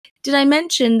Did I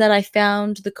mention that I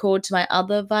found the cord to my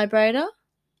other vibrator?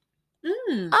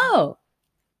 Oh,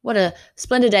 what a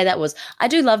splendid day that was. I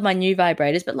do love my new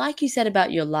vibrators, but like you said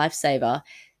about your Lifesaver,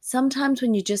 sometimes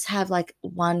when you just have like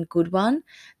one good one,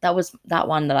 that was that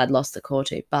one that I'd lost the cord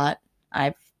to, but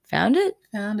I found it.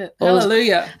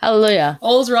 Hallelujah. Hallelujah.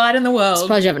 All's right in the world.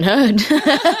 Surprised you haven't heard.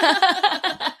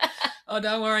 Oh,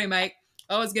 don't worry, mate.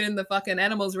 I was getting the fucking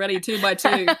animals ready 2 by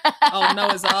 2. Oh,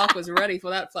 Noah's Ark was ready for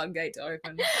that floodgate to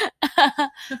open.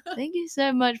 Thank you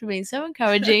so much for being so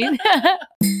encouraging.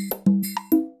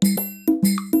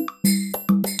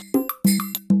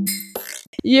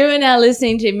 You are now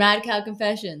listening to Mad Cow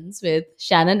Confessions with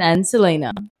Shannon and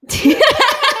Selena.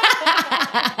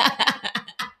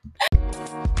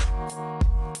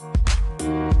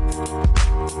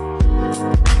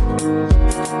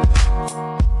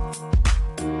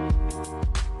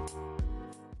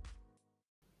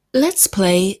 Let's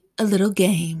play a little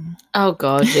game. Oh,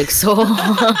 God, Jigsaw.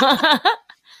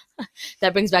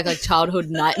 That brings back like childhood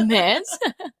nightmares.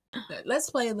 Let's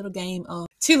play a little game of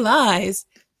 2 lies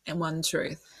and 1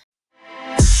 truth.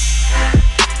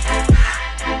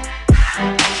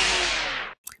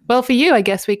 Well, for you, I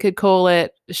guess we could call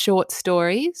it short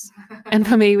stories. And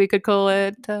for me, we could call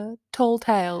it tall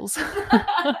tales.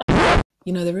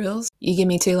 You know the rules. You give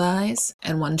me 2 lies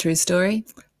and 1 true story.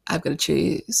 I've got to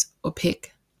choose or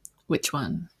pick which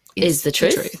one is the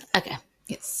truth. Okay.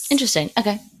 Yes. Interesting.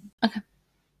 Okay.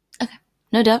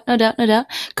 No doubt.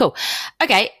 Cool.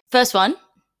 Okay. First one.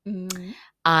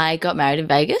 I got married in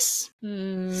Vegas.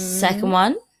 Second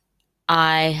one,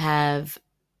 I have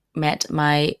met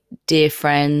my dear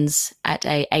friends at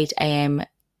a 8 a.m.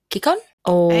 kick-on.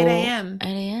 8 a.m.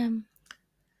 8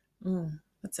 a.m.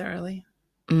 That's early.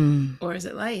 Or is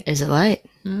it late? Is it late?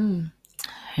 Who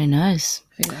Who knows?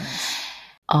 knows?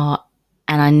 Oh,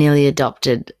 and I nearly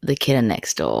adopted the kitten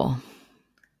next door.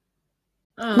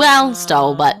 Oh. Well,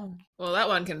 stole, but... Well, that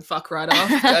one can fuck right off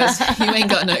because you ain't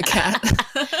got no cat.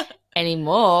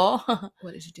 Anymore.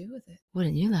 What did you do with it?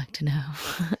 Wouldn't you like to know?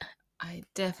 I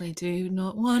definitely do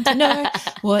not want to know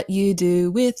what you do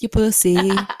with your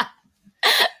pussy.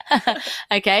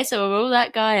 Okay, so we'll rule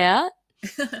that guy out.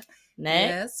 Next.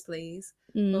 Yes, please.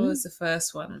 What was the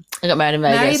first one? I got married in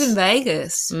Vegas. Married in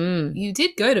Vegas. You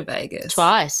did go to Vegas.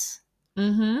 Twice.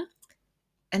 And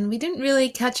we didn't really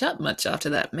catch up much after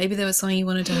that. Maybe there was something you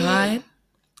wanted to hide.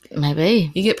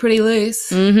 Maybe. You get pretty loose.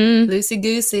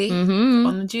 Loosey-goosey.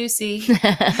 On the juicy.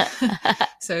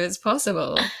 So it's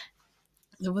possible.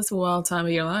 It was a wild time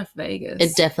of your life, Vegas.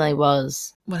 It definitely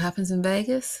was. What happens in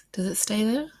Vegas? Does it stay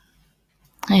there?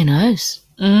 Who knows?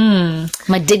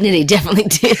 My dignity definitely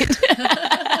did.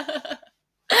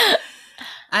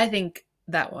 I think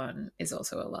that one is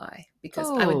also a lie because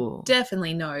I would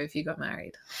definitely know if you got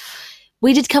married.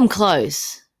 We did come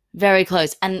close. Very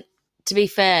close. And to be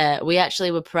fair, we actually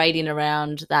were parading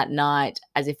around that night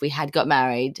as if we had got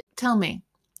married. Tell me.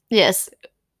 Yes.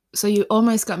 So you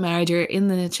almost got married. You're in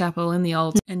the chapel, in the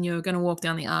altar, and you're going to walk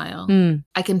down the aisle.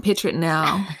 I can picture it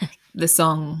now, the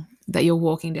song that you're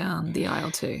walking down the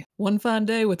aisle to. One fine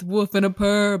day with a wolf and a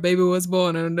purr, baby was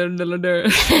born. And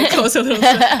goes a little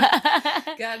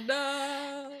cat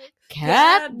dog.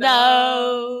 Cat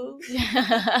dog.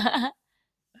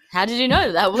 How did you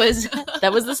know that was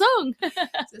the song? So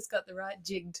it's got the right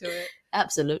jig to it.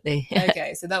 Absolutely.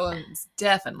 Okay, so that one's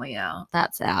definitely out.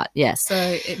 That's out, yes. So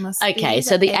it must be okay,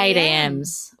 so the 8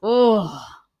 a.m.s. Oh.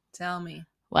 Tell me.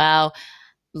 Well,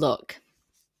 look,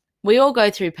 we all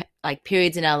go through like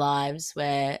periods in our lives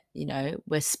where, you know,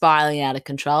 we're spiraling out of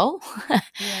control.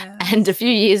 Yeah. And a few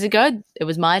years ago, it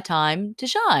was my time to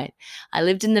shine. I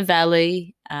lived in the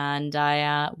valley and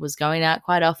I was going out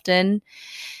quite often.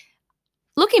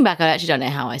 Looking back, I actually don't know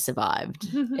how I survived.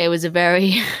 It was a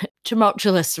very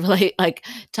tumultuous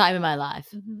time in my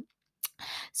life.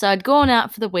 So I'd gone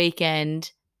out for the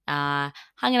weekend,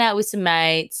 hanging out with some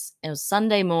mates. It was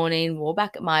Sunday morning. We were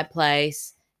back at my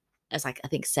place. It was like, I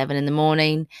think 7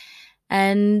 a.m.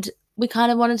 And we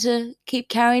kind of wanted to keep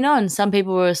carrying on. Some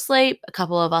people were asleep. A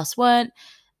couple of us weren't.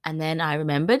 And then I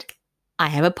remembered I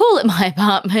have a pool at my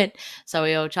apartment. So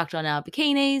we all chucked on our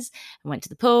bikinis and went to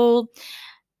the pool.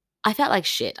 I felt like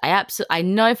shit. I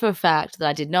know for a fact that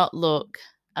I did not look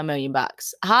 $1 million.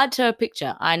 Hard to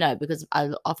picture, I know, because I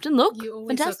often look You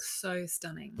always fantastic. look so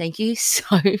stunning. Thank you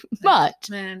so much.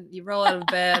 Man, you roll out of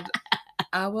bed.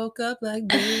 I woke up like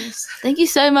this. Thank you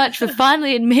so much for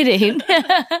finally admitting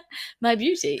my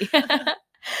beauty.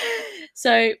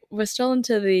 So we're strolling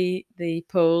to the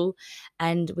pool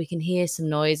and we can hear some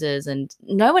noises and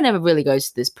no one ever really goes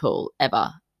to this pool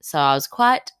ever. So I was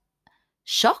quite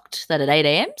shocked that at 8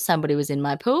 a.m. somebody was in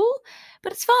my pool,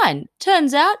 But it's fine.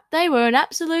 Turns out they were an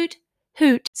absolute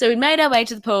hoot. So we made our way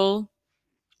to the pool,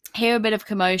 hear a bit of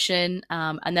commotion,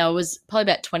 and there was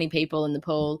probably about 20 people in the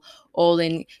pool, all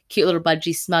in cute little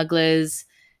budgie smugglers,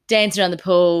 dancing around the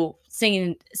pool,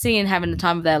 singing, having the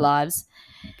time of their lives.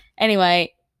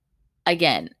 Anyway,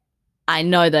 again, I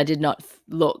know that I did not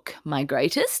look my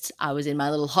greatest. I was in my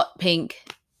little hot pink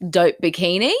dope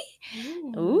bikini.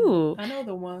 Ooh. I know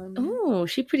the one. Ooh,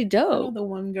 she's pretty dope. I know the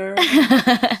one girl.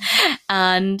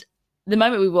 And the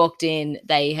moment we walked in,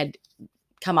 they had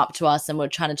come up to us and were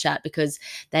trying to chat because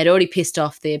they'd already pissed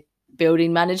off their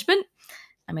building management.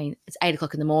 I mean, it's 8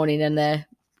 o'clock in the morning and they're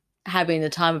having the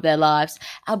time of their lives.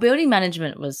 Our building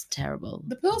management was terrible.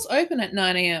 The pool's open at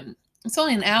 9 a.m. It's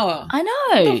only an hour. I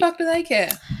know. What the fuck do they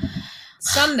care?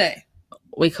 Sunday.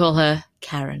 We call her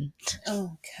Karen.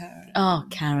 Oh, Karen. Oh,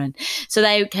 Karen. So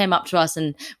they came up to us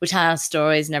and were telling us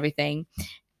stories and everything.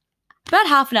 About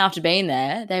half an hour after being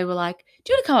there, they were like,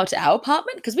 do you want to come up to our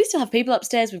apartment? Because we still have people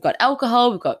upstairs. We've got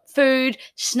alcohol, we've got food,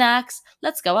 snacks.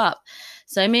 Let's go up.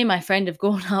 So me and my friend have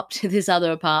gone up to this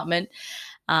other apartment,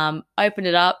 opened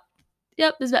it up.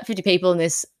 Yep, there's about 50 people in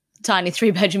this tiny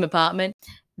 3-bedroom apartment.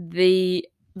 The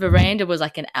veranda was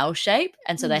like an L shape,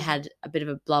 and so they had a bit of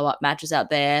a blow-up mattress out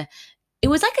there. It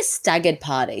was like a staggered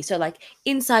party. So like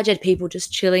inside you had people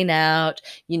just chilling out.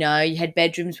 You know, you had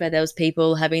bedrooms where there was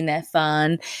people having their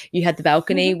fun. You had the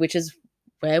balcony, which is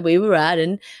where we were at,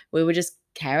 and we were just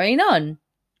carrying on.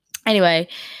 Anyway,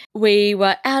 we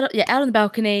were out on the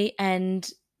balcony, and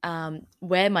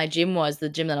where my gym was, the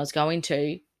gym that I was going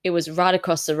to, it was right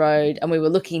across the road, and we were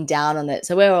looking down on it.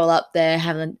 So we're all up there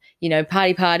having,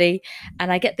 party.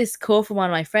 And I get this call from one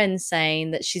of my friends saying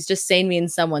that she's just seen me in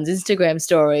someone's Instagram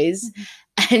stories,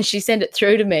 and she sent it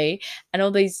through to me. And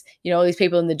all these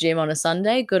people in the gym on a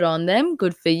Sunday, good on them,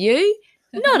 good for you.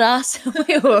 Not us.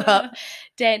 We were up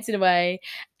dancing away.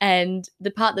 And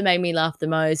the part that made me laugh the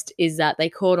most is that they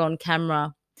caught on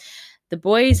camera. The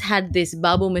boys had this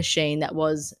bubble machine that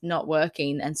was not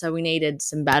working, and so we needed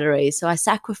some batteries. So I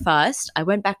sacrificed. I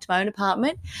went back to my own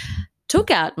apartment, took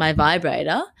out my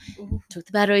vibrator, took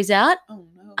the batteries out,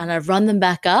 and I've run them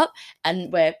back up,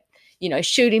 and we're,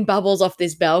 shooting bubbles off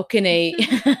this balcony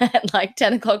at like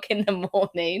 10 o'clock in the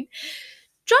morning,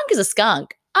 drunk as a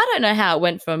skunk. I don't know how it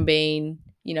went from being,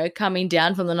 coming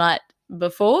down from the night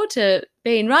before to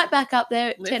being right back up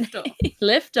there at 10.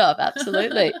 Lift off,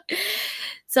 absolutely.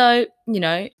 So,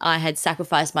 I had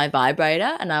sacrificed my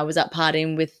vibrator and I was up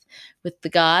partying with the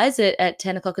guys at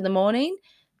 10 o'clock in the morning.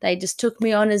 They just took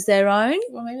me on as their own.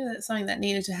 Well, maybe that's something that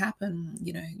needed to happen,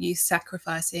 you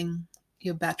sacrificing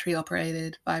your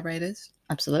battery-operated vibrators.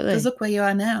 Absolutely. Because look where you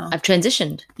are now. I've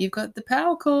transitioned. You've got the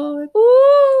power cord.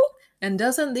 Ooh. And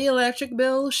doesn't the electric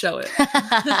bill show it?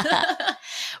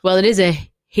 Well, it is a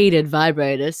heated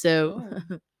vibrator, so...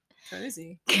 Oh,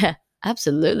 cozy. Yeah,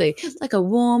 absolutely. It's like a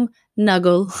warm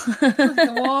nuggle. Like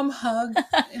a warm hug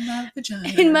in my vagina.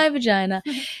 In my vagina.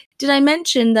 Did I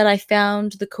mention that I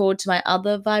found the cord to my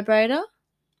other vibrator?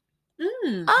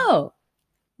 Oh,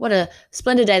 what a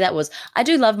splendid day that was. I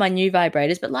do love my new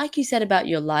vibrators, but like you said about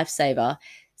your Lifesaver,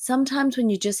 sometimes when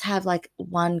you just have like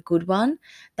one good one,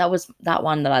 that was that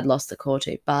one that I'd lost the cord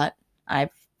to, but I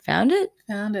found it.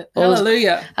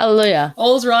 Hallelujah. Hallelujah.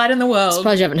 All's right in the world.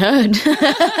 Surprised you haven't heard.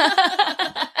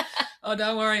 Oh,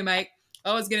 don't worry, mate.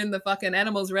 I was getting the fucking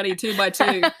animals ready 2 by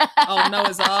 2. Oh,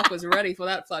 Noah's Ark was ready for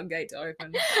that floodgate to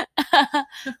open.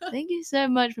 Thank you so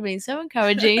much for being so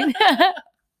encouraging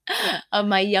of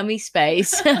my yummy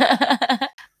space.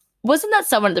 Wasn't that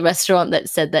someone at the restaurant that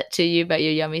said that to you about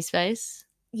your yummy space?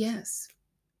 Yes.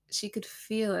 She could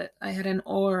feel it. I had an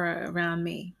aura around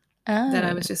me. That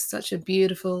I was just such a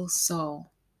beautiful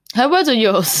soul. Her words or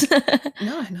yours?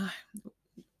 No.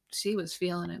 She was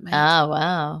feeling it, mate. Oh,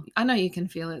 wow. I know you can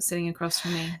feel it sitting across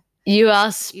from me. You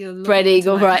are spread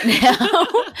eagle right now.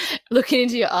 Looking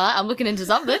into your eye. I'm looking into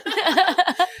something.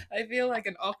 I feel like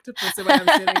an octopus the way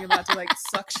I'm sitting, about to like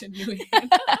suction you in.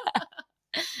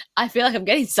 I feel like I'm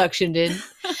getting suctioned in,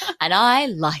 and I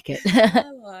like it. I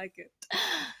like it.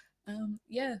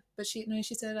 Yeah, but she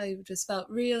said I just felt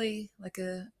really like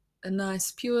a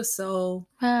nice, pure soul.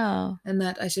 Wow. And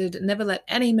that I should never let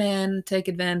any man take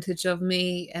advantage of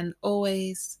me and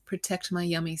always protect my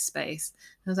yummy space.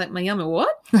 I was like, my yummy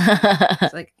what?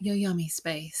 It's like, your yummy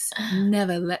space.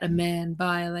 Never let a man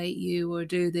violate you or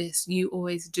do this. You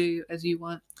always do as you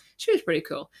want. She was pretty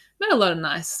cool. Met a lot of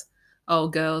nice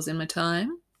old girls in my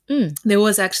time. There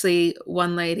was actually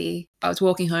one lady, I was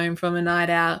walking home from a night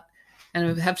out and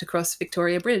we would have to cross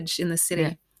Victoria Bridge in the city.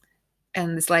 Yeah.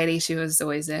 And this lady, she was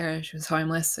always there. She was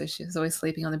homeless, so she was always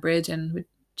sleeping on the bridge and we'd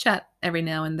chat every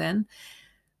now and then.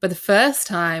 But the first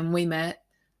time we met,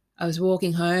 I was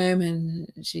walking home and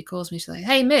she calls me. She's like,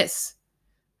 "Hey, miss."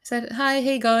 I said, "Hi, how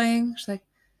you going?" She's like,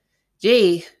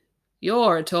 "Gee,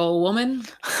 you're a tall woman."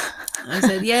 I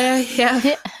said, yeah.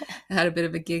 I had a bit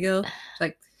of a giggle. She's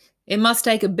like, "It must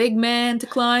take a big man to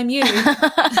climb you."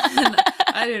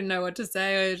 I didn't know what to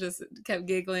say. I just kept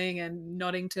giggling and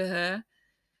nodding to her.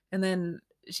 And then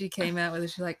she came out with it.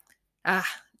 She's like,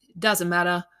 doesn't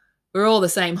matter. We're all the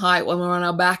same height when we're on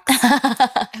our backs.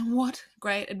 And what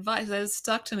great advice. That has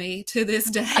stuck to me to this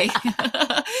day.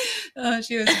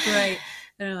 She was great.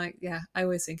 And I'm like, yeah, I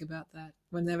always think about that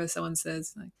whenever someone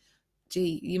says, like,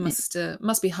 "Gee, you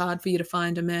must be hard for you to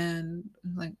find a man."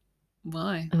 I'm like,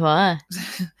 why? Why?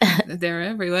 They're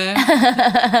everywhere.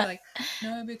 Like,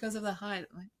 no, because of the height.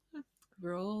 I'm like,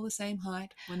 we're all the same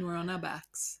height when we're on our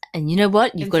backs. And you know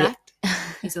what? In fact,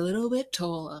 he's a little bit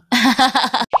taller.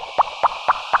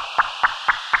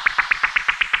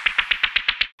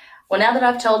 Well, now that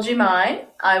I've told you mine,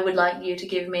 I would like you to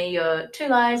give me your 2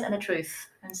 lies and a truth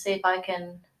and see if I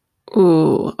can...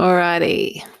 Ooh,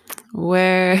 alrighty.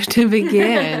 Where to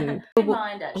begin?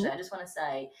 Mind, actually, I just want to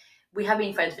say, we have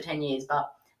been friends for 10 years,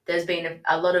 but there's been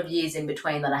a lot of years in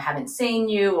between that I haven't seen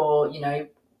you, or, you know,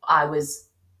 I was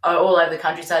all over the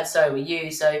countryside, so were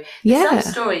you. So there's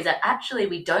some stories that actually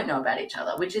we don't know about each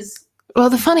other, which is... Well,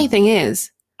 the funny thing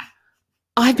is,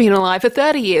 I've been alive for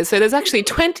 30 years, so there's actually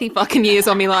 20 fucking years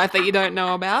on my life that you don't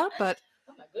know about, but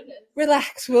oh my goodness.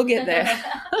 Relax, we'll get there.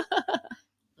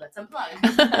 Let's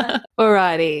unplug.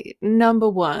 Alrighty, number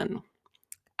 1.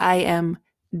 I am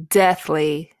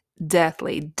deathly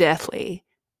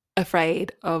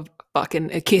afraid of fucking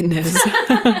echidnas.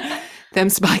 Them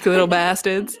spiky little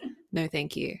bastards. No,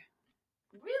 thank you.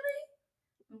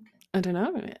 I don't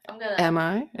know. Am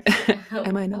I?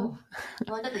 Am I not?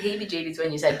 Well, I got the heebie-jeebies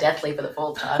when you said deathly for the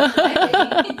 4th time.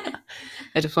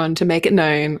 I just wanted to make it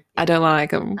known. I don't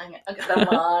like them. I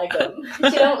don't like them.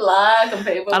 You don't like them,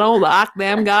 people. I don't like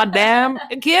them goddamn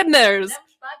echidnas.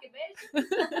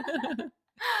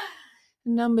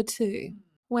 Number 2.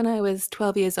 When I was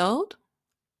 12 years old,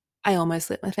 I almost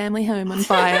lit my family home on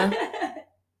fire.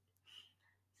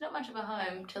 It's not much of a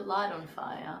home to light on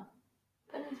fire.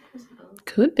 But it's possible.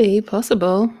 Could be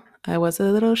possible. I was a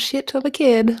little shit of a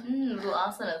kid. Little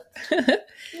arsonist.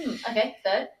 Okay,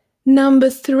 3rd. Number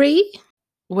 3.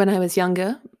 When I was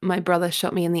younger, my brother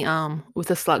shot me in the arm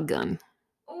with a slug gun.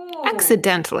 Ooh.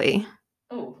 Accidentally.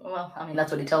 Oh, well, I mean,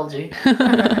 that's what he told you.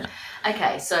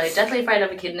 Okay, so deathly afraid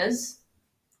of echidnas.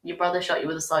 Your brother shot you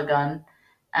with a slug gun,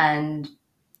 and...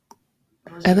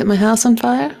 I lit my house on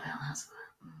fire?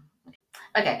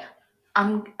 Okay,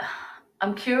 I'm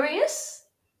curious.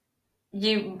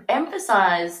 You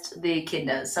emphasized the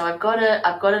echidnas, so I've got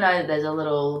to know that there's a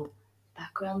little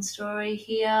background story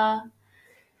here.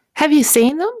 Have you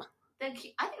seen them? I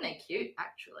think they're cute,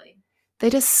 actually. They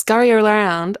just scurry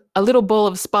around, a little ball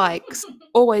of spikes,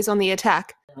 always on the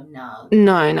attack. No.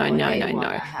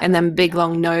 And then big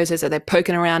long noses that they're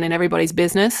poking around in everybody's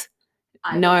business.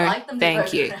 No,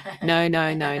 thank you. No.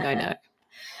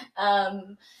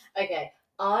 Okay,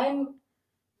 I'm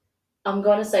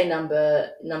gonna say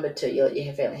number 2. You lit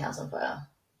your family house on fire.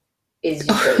 Is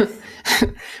your truth?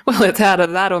 Well, it's out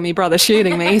of that or me brother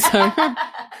shooting me, so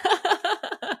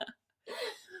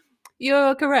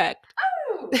you're correct.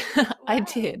 Oh, wow. I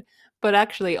did, but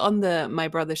actually, on the my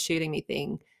brother shooting me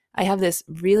thing, I have this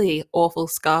really awful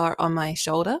scar on my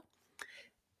shoulder,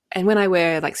 and when I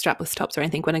wear like strapless tops or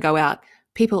anything, when I go out,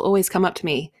 people always come up to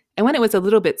me, and when it was a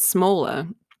little bit smaller,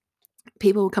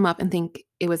 people would come up and think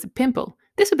it was a pimple.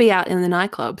 This would be out in the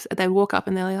nightclubs, and they'd walk up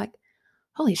and they're like,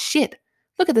 "Holy shit,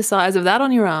 look at the size of that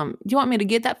on your arm. Do you want me to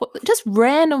get that?" Just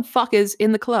random fuckers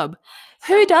in the club.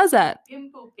 Who does that?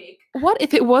 Pimple pick. What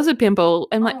if it was a pimple?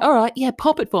 I'm like, all right, yeah,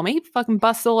 pop it for me. Fucking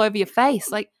bust all over your face.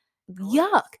 Like,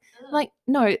 yuck. Like,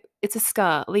 no, it's a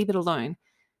scar. Leave it alone.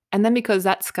 And then because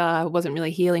that scar wasn't really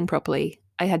healing properly,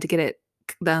 I had to get it,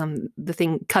 the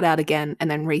thing cut out again and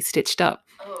then re-stitched up.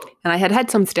 Oh. And I had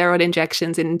some steroid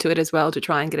injections into it as well to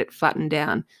try and get it flattened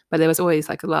down. But there was always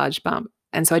like a large bump.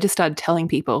 And so I just started telling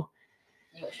people.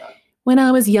 You got shot. When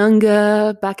I was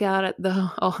younger, back out at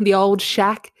the old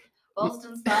shack,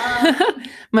 Boston style.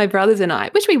 My brothers and I,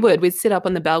 which we'd sit up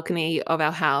on the balcony of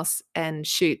our house and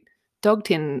shoot dog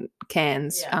tin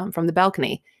cans from the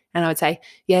balcony. And I would say,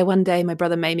 yeah, one day my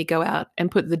brother made me go out and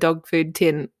put the dog food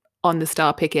tin on the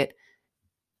star picket,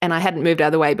 and I hadn't moved out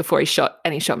of the way before he shot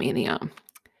me in the arm.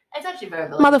 It's actually very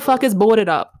believable. Motherfuckers bought it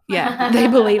up. Yeah, they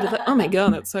believed it. Like, oh my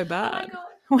God, that's so bad.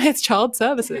 Oh where's child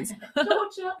services?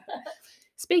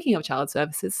 Speaking of child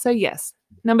services, so yes,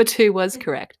 number 2 was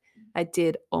correct. I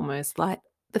did almost light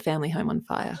the family home on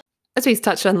fire. as we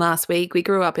touched on last week, we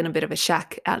grew up in a bit of a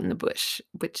shack out in the bush,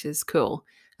 which is cool.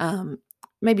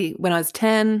 Maybe when I was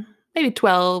 10, maybe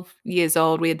 12 years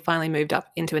old, we had finally moved up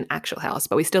into an actual house,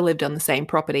 but we still lived on the same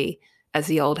property as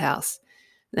the old house.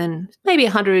 And maybe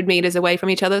 100 meters away from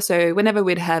each other. So whenever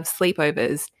we'd have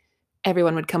sleepovers,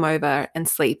 everyone would come over and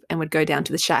sleep and would go down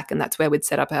to the shack. And that's where we'd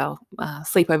set up our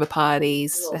sleepover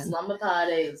parties. Little slumber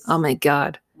parties. Oh, my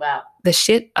God. Wow. The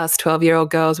shit us 12-year-old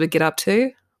girls would get up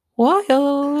to.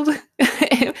 Wild.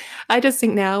 I just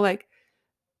think now, like,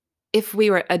 if we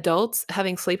were adults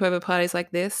having sleepover parties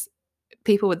like this,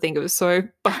 people would think it was so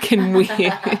fucking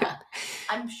weird.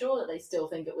 I'm sure that they still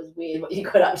think it was weird what you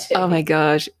got up to. Oh my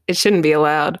gosh, it shouldn't be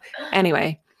allowed.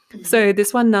 Anyway, so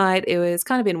this one night, it was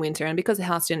kind of in winter, and because the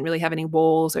house didn't really have any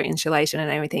walls or insulation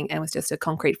and everything, and it was just a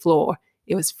concrete floor,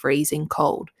 it was freezing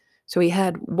cold. So we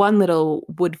had one little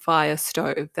wood fire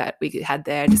stove that we had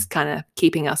there, just kind of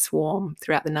keeping us warm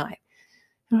throughout the night.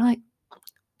 And we're like,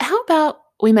 how about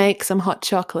we make some hot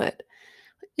chocolate?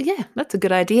 Yeah, that's a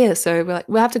good idea. So we're like,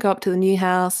 we'll have to go up to the new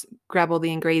house, grab all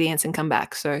the ingredients and come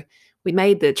back. So we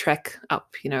made the trek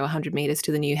up, 100 meters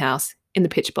to the new house in the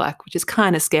pitch black, which is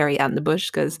kind of scary out in the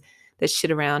bush because there's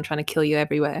shit around trying to kill you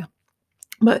everywhere.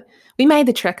 But we made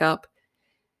the trek up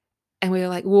and we were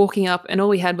like walking up and all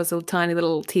we had was a tiny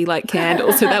little tea light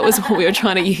candle. So that was what we were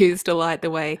trying to use to light the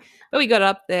way. But we got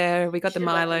up there, we got the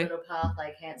Milo. Little path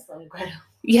like Hansel and Gretel.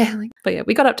 Yeah,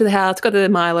 we got up to the house, got the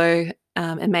Milo,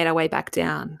 and made our way back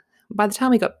down. By the time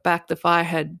we got back, the fire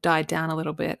had died down a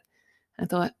little bit. I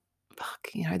thought, fuck,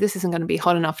 this isn't going to be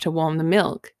hot enough to warm the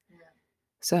milk. Yeah.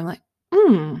 So I'm like,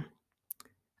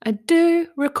 I do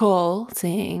recall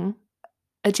seeing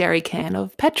a jerry can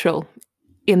of petrol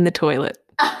in the toilet.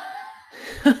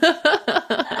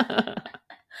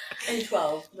 And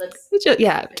 12.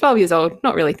 Yeah, 12 years old,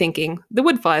 not really thinking. The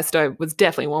wood fire stove was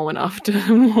definitely warm enough to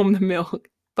warm the milk.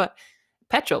 But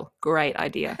petrol, great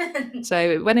idea. So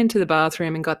we went into the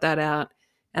bathroom and got that out.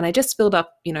 And I just filled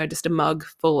up, just a mug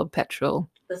full of petrol.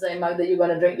 The same mug that you're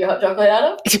going to drink your hot chocolate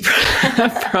out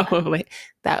of? Probably.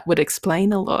 That would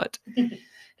explain a lot.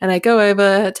 And I go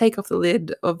over, take off the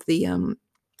lid of the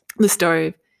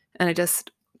stove, and I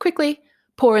just quickly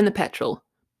pour in the petrol.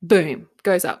 Boom,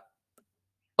 goes up.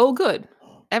 All good.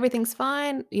 Everything's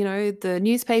fine. The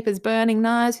newspaper's burning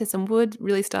nice. There's some wood,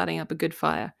 really starting up a good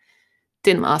fire.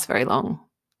 Didn't last very long.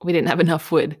 We didn't have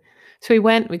enough wood. So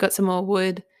we got some more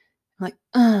wood. I'm like,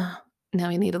 now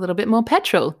we need a little bit more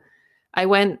petrol. I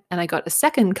went and I got a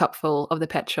second cupful of the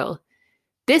petrol.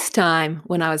 This time,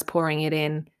 when I was pouring it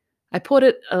in, I poured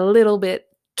it a little bit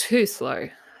too slow.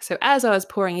 So as I was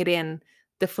pouring it in,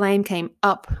 the flame came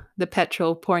up the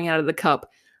petrol pouring out of the cup,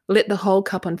 lit the whole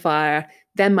cup on fire,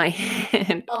 then my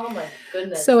hand. Oh my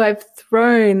goodness. So I've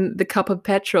thrown the cup of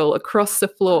petrol across the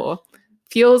floor.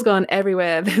 Fuel's gone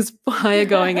everywhere. There's fire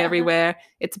going everywhere.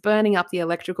 It's burning up the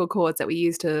electrical cords that we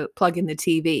use to plug in the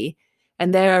TV.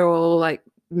 And they're all like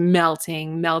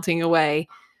melting away.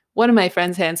 One of my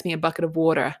friends hands me a bucket of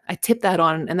water. I tip that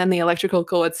on, and then the electrical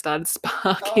cords started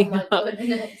sparking up.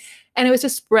 Goodness. And it was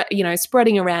just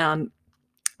spreading around.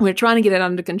 We're trying to get it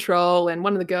under control, and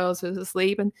one of the girls was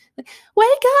asleep and like, wake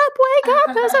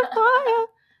up, there's a fire.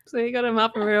 So we got him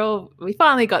up and we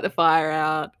finally got the fire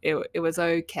out. It was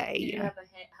okay. Did you have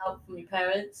help from your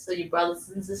parents or your brothers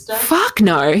and sisters? Fuck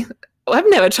no. I've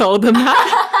never told them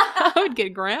that. I would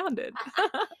get grounded.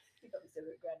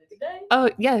 Oh,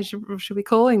 yeah, she'll be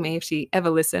calling me if she ever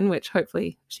listen, which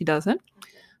hopefully she doesn't.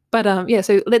 Okay. But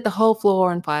so lit the whole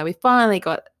floor on fire. We finally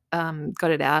got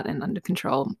it out and under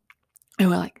control. And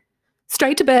we're like,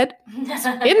 straight to bed. In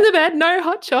the bed, no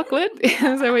hot chocolate.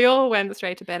 So we all went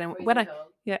straight to bed. And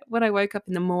when I woke up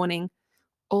in the morning,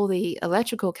 all the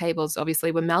electrical cables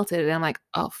obviously were melted. And I'm like,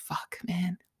 oh, fuck,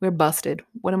 man, we're busted.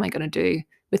 What am I going to do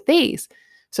with these?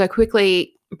 So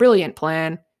quickly, brilliant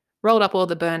plan, rolled up all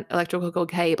the burnt electrical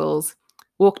cables,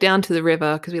 walked down to the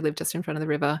river because we lived just in front of the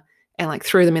river, and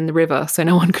threw them in the river so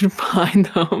no one could find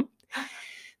them.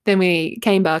 Then we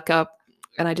came back up.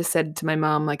 And I just said to my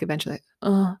mom, eventually,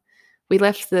 we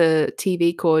left the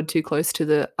TV cord too close to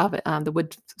the oven, the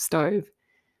wood stove,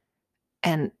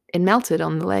 and it melted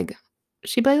on the leg.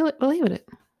 She believed it.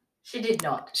 She did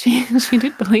not. She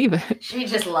did believe it. She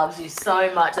just loves you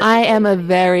so much. I am a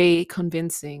very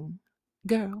convincing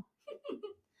girl.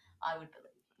 I would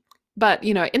believe. But,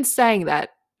 in saying that,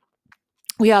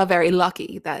 we are very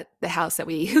lucky that the house that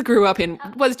we grew up in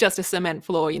was just a cement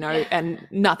floor, and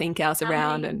nothing else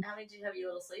around. How many did you have your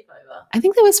little sleepover? I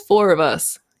think there was 4 of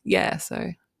us. Yeah,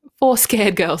 so 4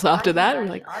 scared girls after that.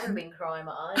 I'd have been crying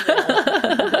my eyes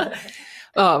out.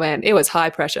 Oh, man, it was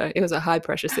high pressure. It was a high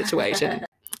pressure situation.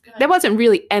 There wasn't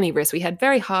really any risk. We had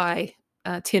very high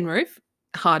tin roof,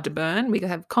 hard to burn. We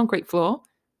have concrete floor,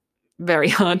 very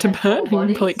hard to burn.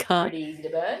 You probably can't. Pretty easy to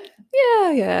burn.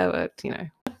 Yeah, but you know.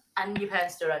 And your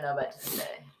parents still don't know about it to this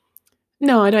day?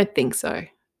 No, I don't think so.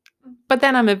 But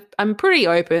then I'm pretty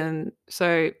open,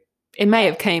 so it may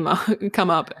have come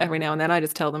up every now and then. I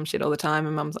just tell them shit all the time,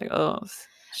 and Mum's like, "Oh,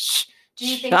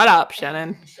 shut up,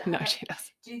 Shannon." No, she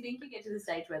doesn't. Do you think you get to the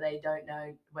stage where they don't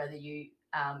know whether you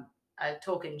are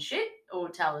talking shit or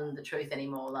telling the truth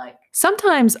anymore? Like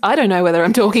sometimes I don't know whether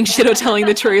I'm talking shit or telling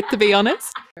the truth, to be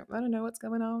honest. I don't know what's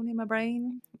going on in my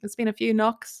brain. There's been a few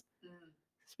knocks.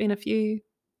 There's been a few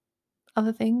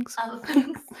other things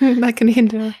that can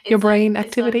hinder your brain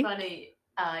activity. It's so funny.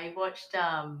 I watched,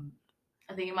 I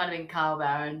think it might have been Carl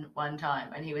Barron one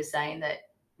time, and he was saying that,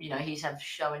 you know, he used to have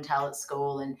show and tell at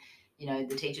school, and, you know,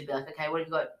 the teacher would be like, okay, what have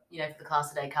you got, you know, for the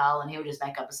class today, Carl? And he would just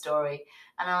make up a story.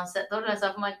 And I thought to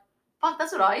myself, I'm like, fuck,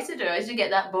 that's what I used to do. I used to get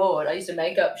that bored. I used to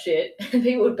make up shit, and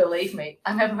people would believe me.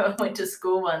 I remember I went to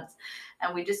school once,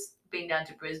 and we just been down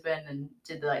to Brisbane and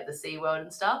did like the SeaWorld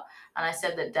and stuff, and I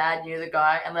said that Dad knew the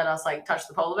guy and let us like touch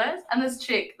the polar bears, and this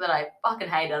chick that I fucking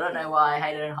hated, I don't know why I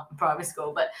hated her in primary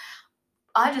school, but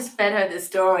I just fed her this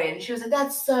story, and she was like,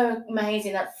 that's so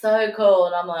amazing, that's so cool,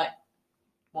 and I'm like,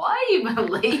 why are you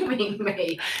believing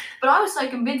me? But I was so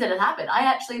convinced that it happened. I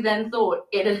actually then thought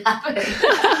it had happened.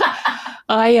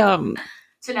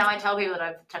 So now I tell people that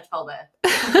I've touched polar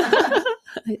bear.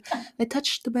 I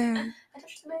touched the bear. I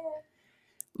touched the bear.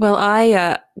 Well,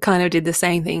 I kind of did the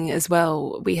same thing as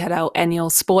well. We had our annual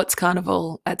sports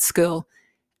carnival at school.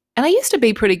 And I used to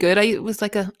be pretty good. I was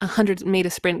like a 100-meter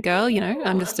sprint girl, you know.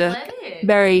 I'm just a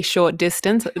very short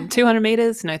distance. 200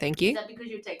 meters, no thank you. Is that because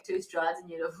you take 2 strides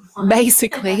and you'd have won?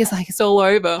 Basically, it's like it's all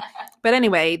over. But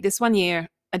anyway, this one year,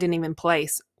 I didn't even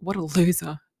place. What a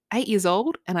loser. 8 years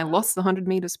old, and I lost the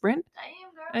 100-meter sprint.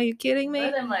 Damn, girl. Are you kidding me? Where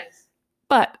are them legs?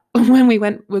 But when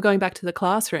we're going back to the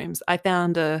classrooms, I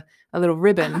found a little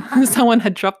ribbon. Someone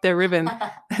had dropped their ribbon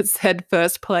that said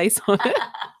first place on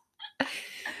it.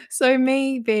 So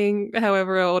me being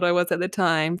however old I was at the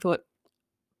time thought,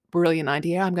 brilliant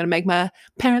idea. I'm going to make my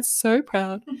parents so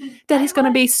proud. Daddy's going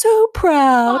to be so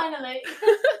proud. Finally.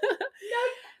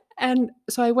 And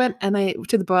so I went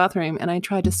to the bathroom and I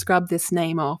tried to scrub this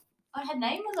name off. Oh, it had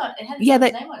name on it. It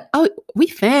had name on it. Oh, we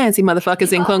fancy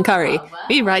motherfuckers in Cloncurry. Wow.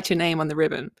 We write your name on the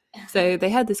ribbon. So they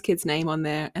had this kid's name on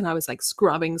there, and I was like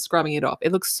scrubbing it off.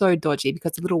 It looks so dodgy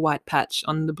because the little white patch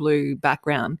on the blue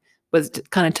background was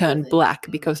kind of turned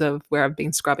black because of where I've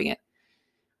been scrubbing it.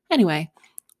 Anyway,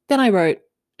 then I wrote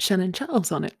Shannon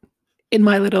Charles on it in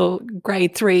my little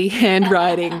grade 3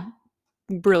 handwriting.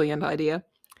 Brilliant idea.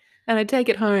 And I take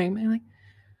it home and I'm like,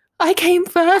 I came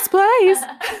first place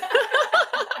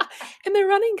in the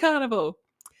running carnival.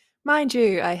 Mind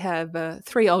you, I have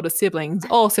 3 older siblings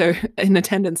also in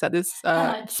attendance at this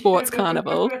sports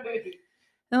carnival. And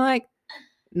I'm like,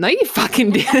 no, you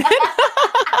fucking didn't.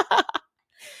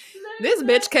 This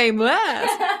bitch came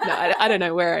last. No, I don't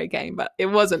know where I came, but it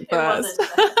wasn't first.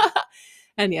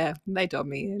 And yeah, they dobbed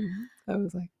me in. I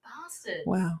was like, bastard.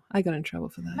 Wow, I got in trouble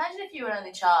for that. Imagine if you were an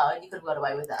only child, you could have got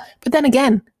away with that. But then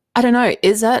again, I don't know,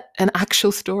 is that an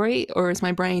actual story or is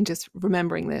my brain just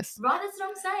remembering this? Right, that's what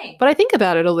I'm saying. But I think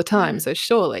about it all the time, so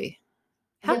surely.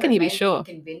 How can you be sure? You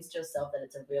convinced yourself that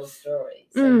it's a real story.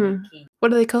 So what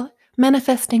do they call it?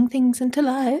 Manifesting things into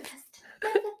life.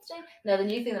 No, the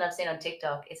new thing that I've seen on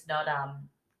TikTok, it's not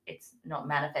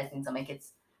manifesting something,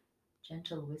 it's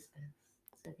gentle whispers.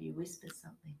 So if you whisper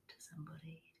something to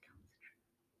somebody, it comes true.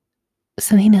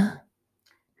 Selena,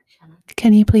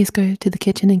 can you please go to the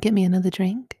kitchen and get me another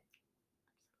drink?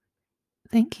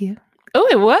 Thank you. Oh,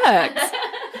 it works.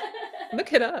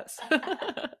 Look at us.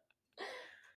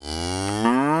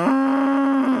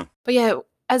 But yeah,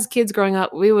 as kids growing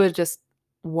up, we were just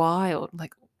wild.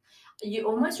 Like, you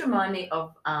almost remind me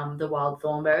of the Wild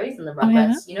Thornberrys and the Rugrats. Oh,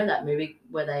 yeah? You know that movie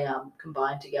where they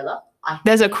combine together?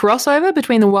 There's a crossover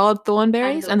between the Wild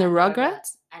Thornberries and the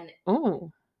Rugrats? And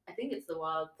oh, I think it's the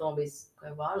Wild Thornberries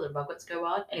Go Wild or the Rugrats Go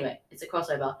Wild. Anyway, it's a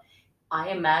crossover. I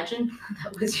imagine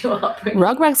that was your upbringing.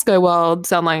 Rugrats Go Wild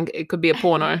sound like it could be a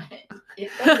porno.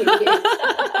 It probably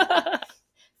is.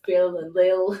 Bill and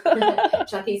Lil.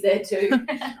 Chucky's there too.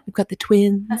 We've got the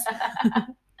twins.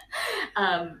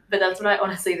 But that's what I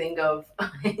honestly think of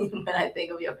when I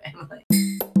think of your family.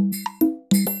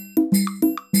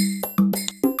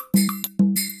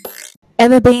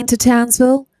 Ever been to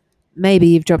Townsville? Maybe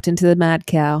you've dropped into the Mad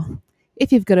Cow.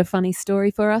 If you've got a funny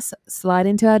story for us, slide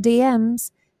into our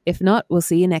DMs. If not, we'll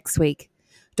see you next week.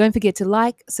 Don't forget to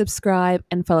like, subscribe,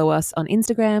 and follow us on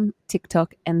Instagram,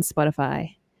 TikTok, and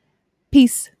Spotify.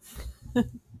 Peace.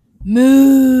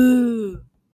 Moo!